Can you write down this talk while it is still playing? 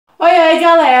Oi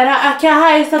galera, aqui é a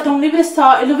Raíssa do Um Livro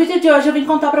Só e no vídeo de hoje eu vim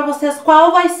contar pra vocês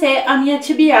qual vai ser a minha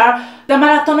TBR da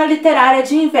Maratona Literária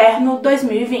de Inverno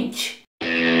 2020.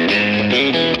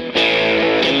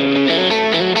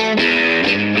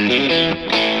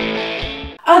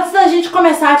 Antes da gente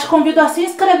começar, te convido a se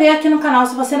inscrever aqui no canal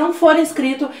se você não for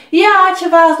inscrito e a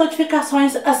ativar as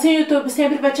notificações, assim o YouTube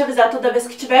sempre vai te avisar toda vez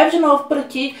que tiver de novo por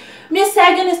aqui. Me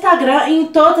segue no Instagram e em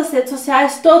todas as redes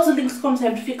sociais, todos os links como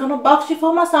sempre ficam no box de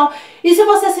informação. E se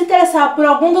você se interessar por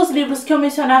algum dos livros que eu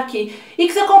mencionar aqui e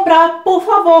quiser comprar, por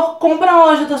favor, compre na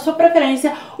loja da sua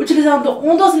preferência utilizando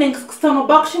um dos links que estão no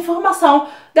box de informação.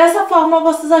 Dessa forma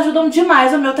vocês ajudam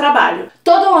demais o meu trabalho.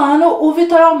 Todo ano o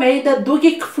Vitor Almeida do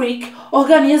Geek Freak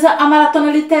organiza a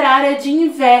Maratona Literária de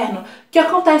Inverno, que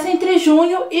acontece entre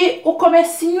junho e o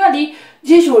comecinho ali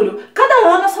de julho. Cada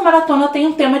ano essa maratona tem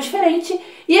um tema diferente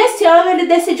e esse ano ele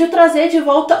decidiu trazer de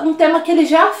volta um tema que ele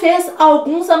já fez há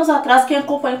alguns anos atrás. Quem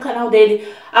acompanha o canal dele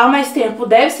há mais tempo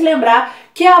deve se lembrar,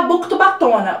 que é a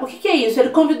Booktubatona. O que é isso? Ele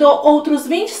convidou outros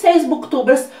 26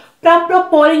 booktubers para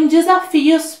proporem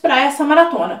desafios para essa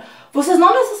maratona. Vocês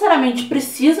não necessariamente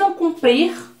precisam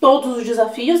cumprir todos os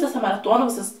desafios dessa maratona,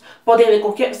 vocês podem ler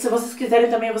qualquer, se vocês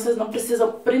quiserem também vocês não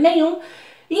precisam cumprir nenhum.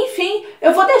 Enfim,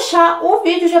 eu vou deixar o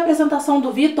vídeo de apresentação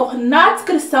do Vitor na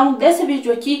descrição desse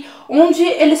vídeo aqui, onde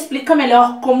ele explica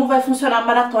melhor como vai funcionar a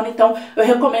maratona, então eu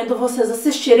recomendo vocês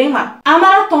assistirem lá. A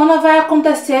maratona vai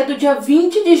acontecer do dia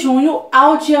 20 de junho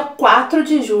ao dia 4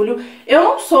 de julho. Eu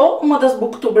não sou uma das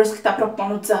booktubers que está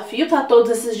propondo o desafio, tá?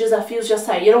 Todos esses desafios já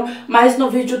saíram, mas no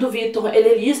vídeo do Vitor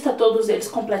ele lista todos eles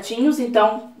completinhos,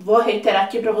 então vou reiterar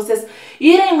aqui para vocês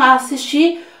irem lá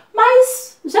assistir.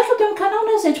 Mas, já que eu tenho um canal,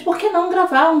 né, gente, por que não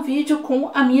gravar um vídeo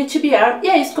com a minha TBR? E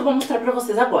é isso que eu vou mostrar pra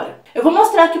vocês agora. Eu vou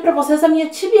mostrar aqui pra vocês a minha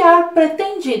TBR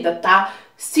pretendida, tá?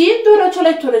 Se durante a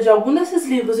leitura de algum desses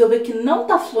livros eu ver que não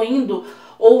tá fluindo,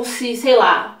 ou se, sei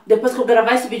lá, depois que eu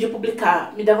gravar esse vídeo e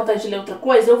publicar, me der vontade de ler outra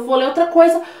coisa, eu vou ler outra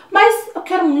coisa. Mas eu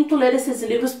quero muito ler esses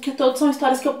livros, porque todos são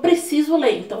histórias que eu preciso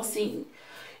ler. Então, assim,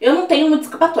 eu não tenho muito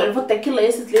escapatória. Eu vou ter que ler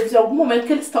esses livros em algum momento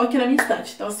que eles estão aqui na minha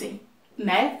estante. Então, assim,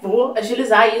 né, vou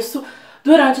agilizar isso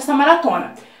durante essa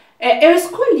maratona. Eu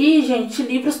escolhi, gente,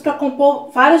 livros para compor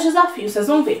vários desafios, vocês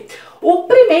vão ver. O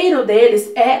primeiro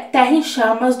deles é Terra em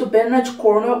Chamas, do Bernard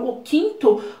Cornwell, o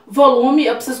 5º volume.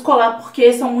 Eu preciso colar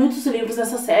porque são muitos livros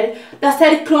nessa série, da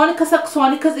série Crônicas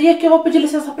Saxônicas, e aqui eu vou pedir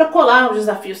licença para colar os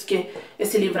desafios que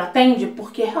esse livro atende,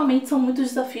 porque realmente são muitos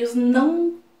desafios,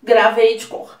 não gravei de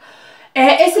cor.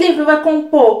 Esse livro vai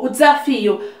compor o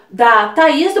desafio da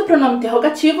Thaís, do pronome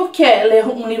interrogativo, que é ler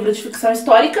um livro de ficção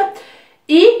histórica,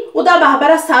 e o da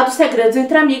Bárbara Sá, do Segredos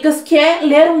entre Amigas, que é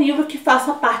ler um livro que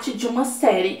faça parte de uma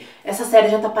série. Essa série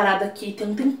já tá parada aqui tem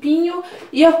um tempinho,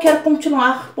 e eu quero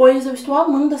continuar, pois eu estou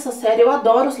amando essa série, eu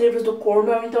adoro os livros do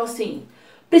Comprem, então assim,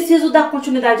 preciso dar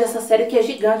continuidade a essa série que é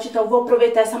gigante, então vou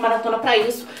aproveitar essa maratona pra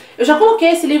isso. Eu já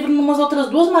coloquei esse livro em umas outras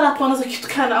 2 maratonas aqui do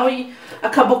canal e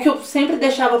acabou que eu sempre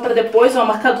deixava pra depois, ó,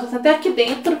 marcado até aqui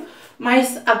dentro,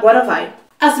 mas agora vai.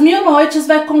 As 1000 Noites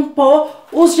vai compor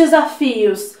os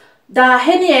desafios da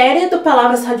Reniere, do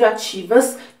Palavras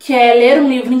Radioativas, que é ler um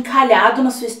livro encalhado na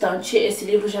sua estante. Esse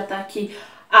livro já tá aqui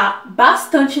há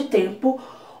bastante tempo.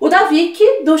 O da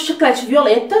Vicky, do Chiclete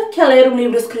Violeta, que é ler um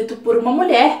livro escrito por uma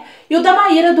mulher. E o da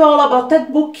Maíra, do All About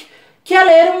That Book, que é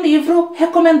ler um livro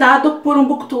recomendado por um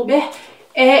booktuber.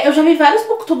 Eu já vi vários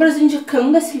booktubers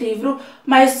indicando esse livro,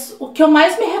 mas o que eu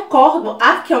mais me recordo,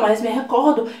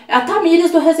 é a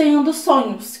Tamires, do Resenhando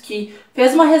Sonhos, que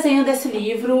fez uma resenha desse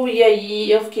livro e aí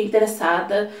eu fiquei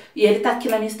interessada. E ele tá aqui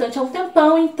na minha estante há um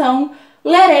tempão, então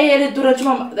lerei ele durante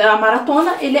a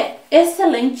maratona. Ele é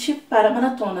excelente para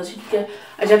maratonas, gente, porque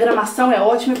a diagramação é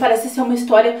ótima e parece ser uma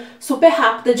história super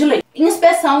rápida de ler.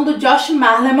 Inspeção, do Josh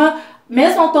Marleman,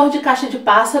 mesmo autor de Caixa de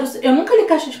Pássaros. Eu nunca li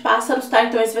Caixa de Pássaros, tá?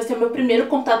 Então esse vai ser o meu primeiro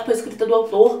contato com a escrita do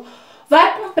autor.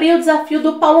 Vai cumprir o desafio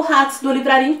do Paulo Hatz, do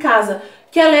Livraria em Casa,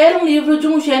 que é ler um livro de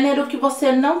um gênero que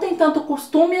você não tem tanto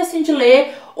costume assim de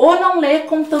ler, ou não lê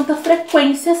com tanta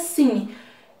frequência assim.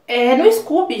 No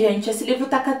Scooby, gente, esse livro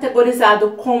tá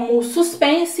categorizado como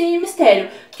suspense e mistério,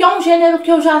 que é um gênero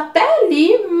que eu já até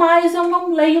li, mas eu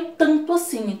não leio tanto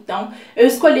assim. Então, eu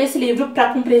escolhi esse livro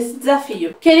para cumprir esse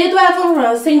desafio. Querido Evan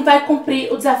Ransen vai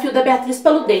cumprir o desafio da Beatriz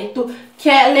Peludeto, que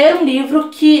é ler um livro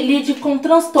que lide com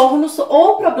transtornos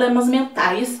ou problemas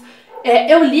mentais.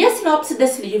 Eu li a sinopse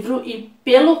desse livro e,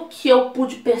 pelo que eu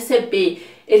pude perceber,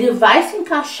 ele vai se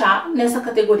encaixar nessa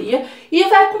categoria e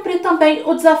vai cumprir também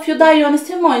o desafio da Ione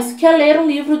Simões, que é ler um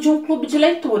livro de um clube de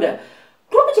leitura.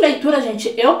 Clube de leitura,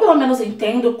 gente, eu pelo menos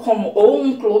entendo como ou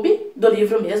um clube do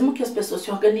livro mesmo, que as pessoas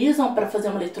se organizam para fazer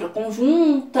uma leitura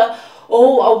conjunta,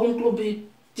 ou algum clube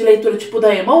de leitura tipo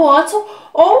da Emma Watson,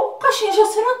 ou caixinhas de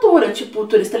assinatura, tipo o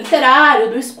Turista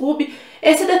Literário, do Scooby.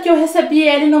 Esse daqui eu recebi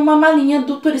ele numa malinha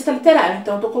do Turista Literário,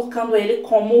 então eu tô colocando ele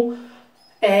como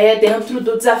dentro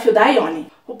do desafio da Ione.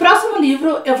 O próximo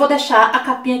livro eu vou deixar a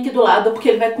capinha aqui do lado, porque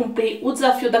ele vai cumprir o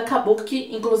desafio da Kabuki.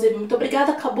 Inclusive, muito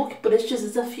obrigada, Kabuki, por este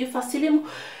desafio facílimo,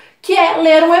 que é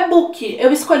ler um e-book.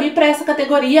 Eu escolhi para essa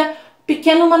categoria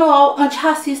Pequeno Manual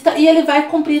Antirracista, e ele vai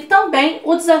cumprir também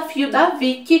o desafio da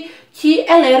Vicky, que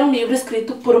é ler um livro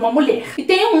escrito por uma mulher. E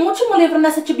tem um último livro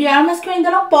nessa TBR, mas que eu ainda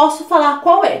não posso falar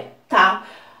qual é, tá?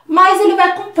 Mas ele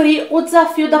vai cumprir o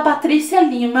desafio da Patrícia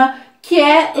Lima, que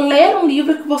é ler um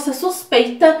livro que você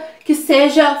suspeita que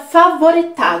seja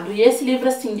favoritado. E esse livro,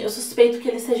 assim, eu suspeito que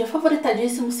ele seja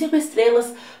favoritadíssimo, 5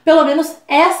 estrelas, pelo menos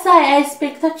essa é a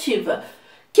expectativa.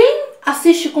 Quem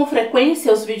assiste com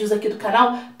frequência os vídeos aqui do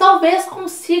canal, talvez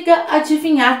consiga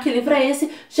adivinhar que livro é esse,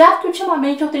 já que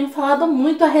ultimamente eu tenho falado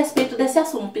muito a respeito desse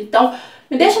assunto. Então,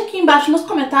 me deixa aqui embaixo nos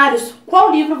comentários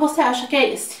qual livro você acha que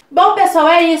é esse. Bom, pessoal,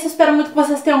 é isso. Espero muito que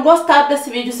vocês tenham gostado desse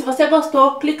vídeo. Se você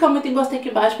gostou, clica muito em gostei aqui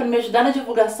embaixo para me ajudar na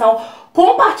divulgação.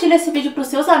 Compartilha esse vídeo para os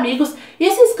seus amigos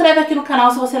e se inscreve aqui no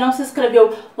canal se você não se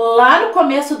inscreveu lá no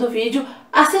começo do vídeo.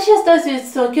 Assiste esses 2 vídeos que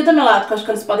estão aqui do meu lado, que eu acho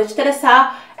que eles podem te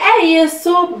interessar. É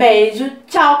isso, beijo,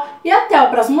 tchau e até o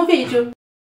próximo vídeo.